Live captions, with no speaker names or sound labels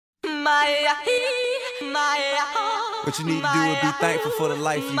What you need to do is be thankful for the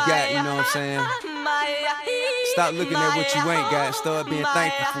life you got, you know what I'm saying? Stop looking at what you ain't got, start being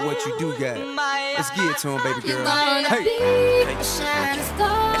thankful for what you do got. Let's get it to him, baby girl. Hey!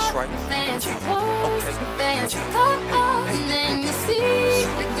 That's right. And then you see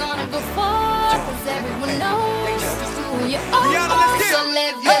we're gonna go far, 'cause everyone knows who you are. So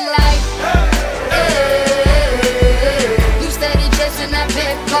live your life. You steady chasing that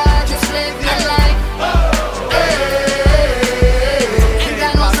big car, just live your life. Ain't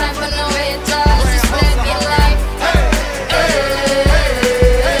got no time for no haters, just live your life.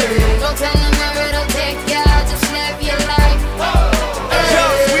 Don't tell them where it'll take ya, just live your life.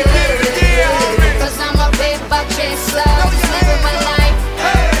 'Cause I'm a paper chaser, just living my life.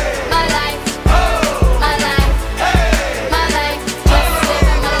 My life, my life, my life, just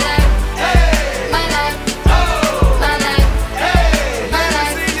living my life. My life, my life, my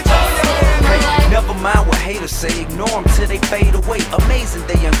life, just living my life. Never mind what haters say, ignore them till they fade away. Amazing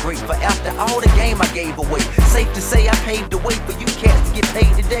they ungrateful after all the game I gave away. Safe to say I paved the way for you cats to get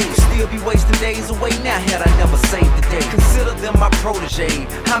paid today. Still be wasting days away now had I never saved the day. Consider them my protege,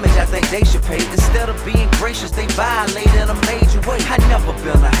 how much I think they should pay. Instead of being gracious, they violate in a major way. I never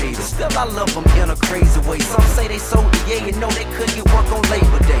been a hater, still I love them in a crazy way. Some say they sold the yeah, you know they couldn't get work on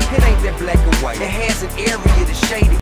Labor Day. It ain't that black and white, it has an area that's shady.